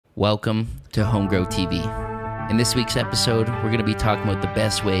Welcome to HomeGrowTV. In this week's episode, we're going to be talking about the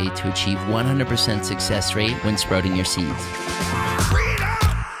best way to achieve 100% success rate when sprouting your seeds.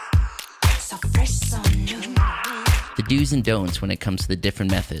 The do's and don'ts when it comes to the different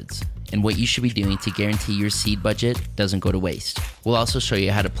methods, and what you should be doing to guarantee your seed budget doesn't go to waste. We'll also show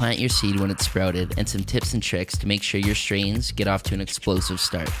you how to plant your seed when it's sprouted and some tips and tricks to make sure your strains get off to an explosive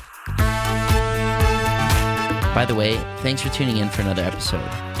start. By the way, thanks for tuning in for another episode.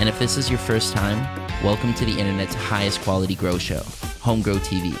 And if this is your first time, welcome to the internet's highest quality grow show,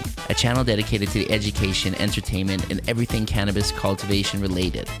 HomeGrowTV, a channel dedicated to the education, entertainment, and everything cannabis cultivation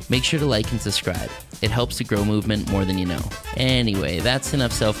related. Make sure to like and subscribe. It helps the grow movement more than you know. Anyway, that's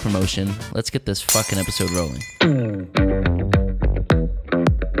enough self-promotion. Let's get this fucking episode rolling.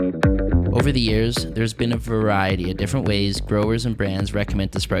 Over the years, there's been a variety of different ways growers and brands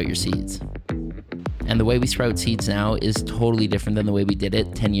recommend to sprout your seeds. And the way we sprout seeds now is totally different than the way we did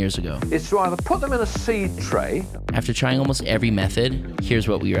it 10 years ago. It's to either put them in a seed tray. After trying almost every method, here's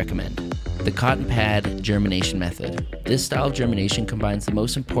what we recommend. The cotton pad germination method. This style of germination combines the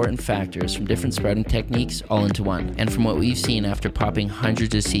most important factors from different sprouting techniques all into one. And from what we've seen after popping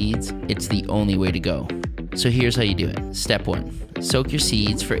hundreds of seeds, it's the only way to go. So here's how you do it. Step 1. Soak your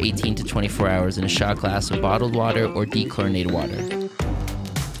seeds for 18 to 24 hours in a shot glass of bottled water or dechlorinated water.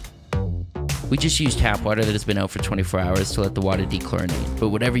 We just use tap water that has been out for 24 hours to let the water dechlorinate. But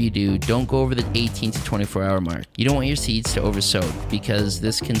whatever you do, don't go over the 18 to 24 hour mark. You don't want your seeds to over-soak because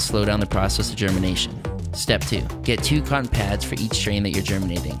this can slow down the process of germination. Step 2. Get 2 cotton pads for each strain that you're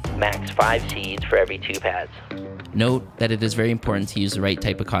germinating. Max 5 seeds for every 2 pads. Note that it is very important to use the right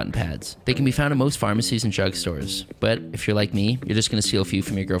type of cotton pads. They can be found in most pharmacies and drugstores, but if you're like me, you're just going to steal a few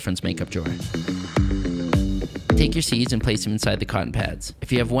from your girlfriend's makeup drawer. Take your seeds and place them inside the cotton pads.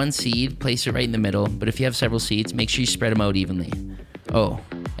 If you have one seed, place it right in the middle, but if you have several seeds, make sure you spread them out evenly. Oh,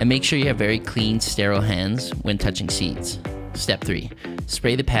 and make sure you have very clean, sterile hands when touching seeds. Step 3.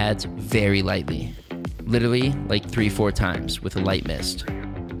 Spray the pads very lightly. Literally like 3-4 times with a light mist.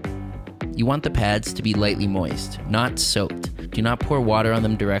 You want the pads to be lightly moist, not soaked. Do not pour water on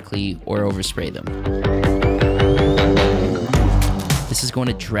them directly or overspray them. This is going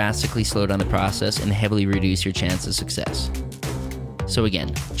to drastically slow down the process and heavily reduce your chance of success. So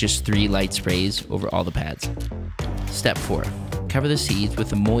again, just 3 light sprays over all the pads. Step 4. Cover the seeds with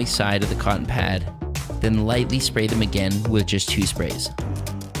the moist side of the cotton pad, then lightly spray them again with just 2 sprays.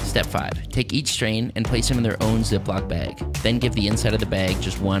 Step 5. Take each strain and place them in their own Ziploc bag. Then give the inside of the bag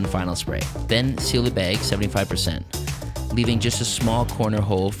just 1 final spray. Then seal the bag 75%, leaving just a small corner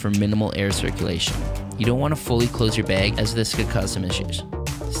hole for minimal air circulation. You don't want to fully close your bag as this could cause some issues.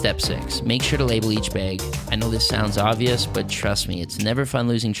 Step 6. Make sure to label each bag. I know this sounds obvious, but trust me, it's never fun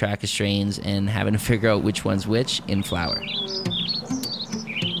losing track of strains and having to figure out which one's which in flower.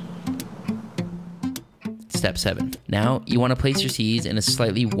 Step 7. Now, you want to place your seeds in a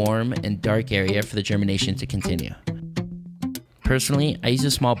slightly warm and dark area for the germination to continue. Personally, I use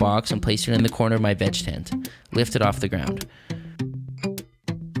a small box and place it in the corner of my veg tent, lift it off the ground.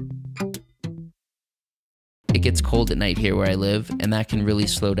 It gets cold at night here where I live, and that can really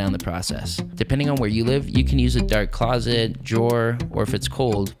slow down the process. Depending on where you live, you can use a dark closet, drawer, or if it's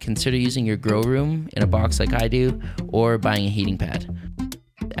cold, consider using your grow room in a box like I do, or buying a heating pad.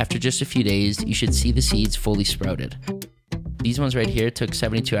 After just a few days, you should see the seeds fully sprouted. These ones right here took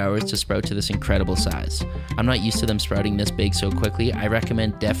 72 hours to sprout to this incredible size. I'm not used to them sprouting this big so quickly. I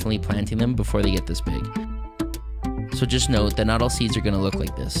recommend definitely planting them before they get this big. So just note that not all seeds are going to look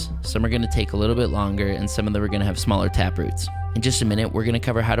like this. Some are going to take a little bit longer and some of them are going to have smaller tap roots. In just a minute, we're going to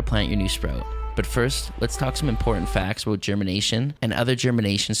cover how to plant your new sprout. But first, let's talk some important facts about germination and other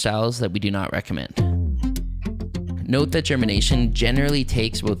germination styles that we do not recommend. Note that germination generally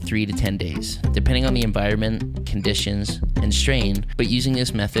takes about 3 to 10 days, depending on the environment, conditions, and strain, but using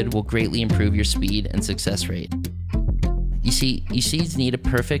this method will greatly improve your speed and success rate. You see, your seeds need a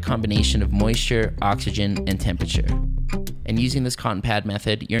perfect combination of moisture, oxygen, and temperature. And using this cotton pad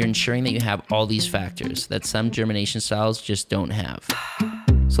method, you're ensuring that you have all these factors that some germination styles just don't have.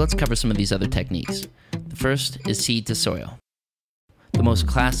 So let's cover some of these other techniques. The first is seed to soil. The most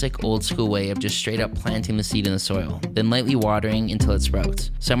classic old school way of just straight up planting the seed in the soil, then lightly watering until it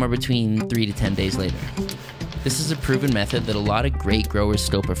sprouts, somewhere between 3 to 10 days later. This is a proven method that a lot of great growers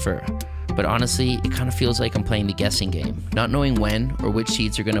still prefer. But honestly, it kind of feels like I'm playing the guessing game. Not knowing when or which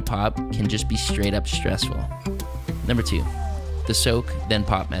seeds are going to pop can just be straight up stressful. Number 2, the soak then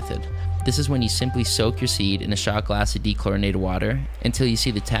pop method. This is when you simply soak your seed in a shot glass of dechlorinated water until you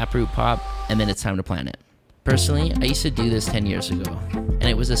see the taproot pop, and then it's time to plant it. Personally, I used to do this 10 years ago, and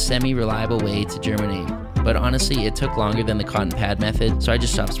it was a semi-reliable way to germinate but honestly, it took longer than the cotton pad method, so I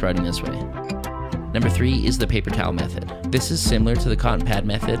just stopped sprouting this way. Number 3 is the paper towel method. This is similar to the cotton pad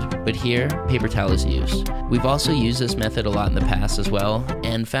method, but here, paper towel is used. We've also used this method a lot in the past as well,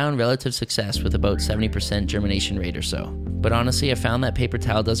 and found relative success with about 70% germination rate or so. But honestly, I found that paper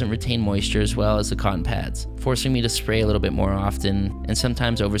towel doesn't retain moisture as well as the cotton pads, forcing me to spray a little bit more often, and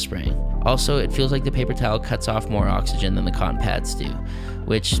sometimes overspraying. Also, it feels like the paper towel cuts off more oxygen than the cotton pads do,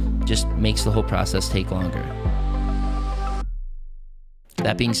 which just makes the whole process take longer.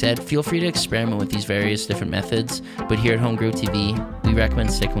 That being said, feel free to experiment with these various different methods, but here at HomeGrowTV, we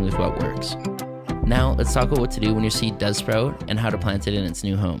recommend sticking with what works. Now, let's talk about what to do when your seed does sprout and how to plant it in its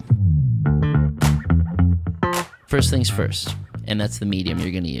new home. First things first, and that's the medium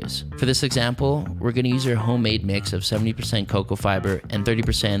you're going to use. For this example, we're going to use our homemade mix of 70% cocoa fiber and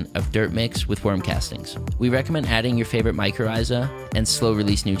 30% of dirt mix with worm castings. We recommend adding your favorite mycorrhiza and slow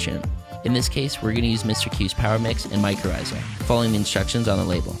release nutrient. In this case, we're going to use Mr. Q's Power Mix and mycorrhiza, following the instructions on the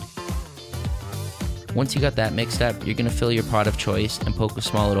label. Once you got that mixed up, you're going to fill your pot of choice and poke a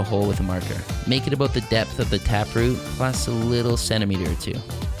small little hole with a marker. Make it about the depth of the taproot, plus a little centimeter or two.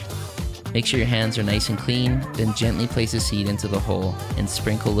 Make sure your hands are nice and clean, then gently place the seed into the hole and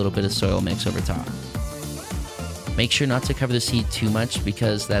sprinkle a little bit of soil mix over top. Make sure not to cover the seed too much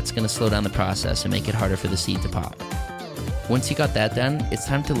because that's going to slow down the process and make it harder for the seed to pop. Once you got that done, it's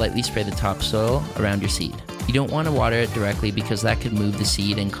time to lightly spray the topsoil around your seed. You don't want to water it directly because that could move the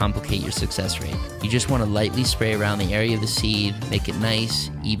seed and complicate your success rate. You just want to lightly spray around the area of the seed, make it nice,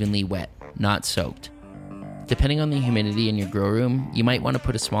 evenly wet, not soaked. Depending on the humidity in your grow room, you might want to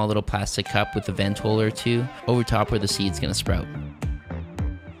put a small little plastic cup with a vent hole or two over top where the seed's going to sprout.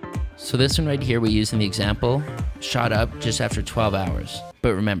 So this one right here we used in the example shot up just after 12 hours.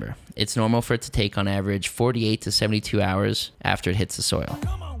 But remember, it's normal for it to take on average 48 to 72 hours after it hits the soil.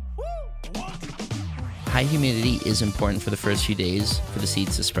 High humidity is important for the first few days for the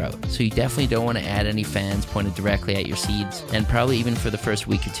seeds to sprout, so you definitely don't want to add any fans pointed directly at your seeds, and probably even for the first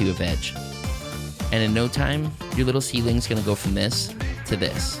week or two of veg. And in no time, your little seedling's going to go from this to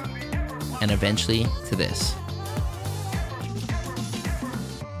this, and eventually to this.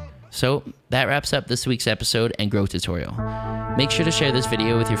 So that wraps up this week's episode and grow tutorial. Make sure to share this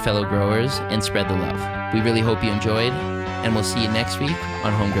video with your fellow growers and spread the love. We really hope you enjoyed, and we'll see you next week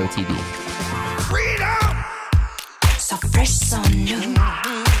on HomeGrowTV. Freedom! So fresh, so new.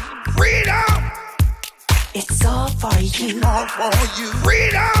 Freedom! It's all for you. All for you.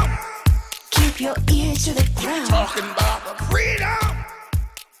 Freedom! Keep your ears to the ground. Talking about the freedom.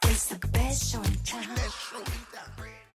 It's the best show.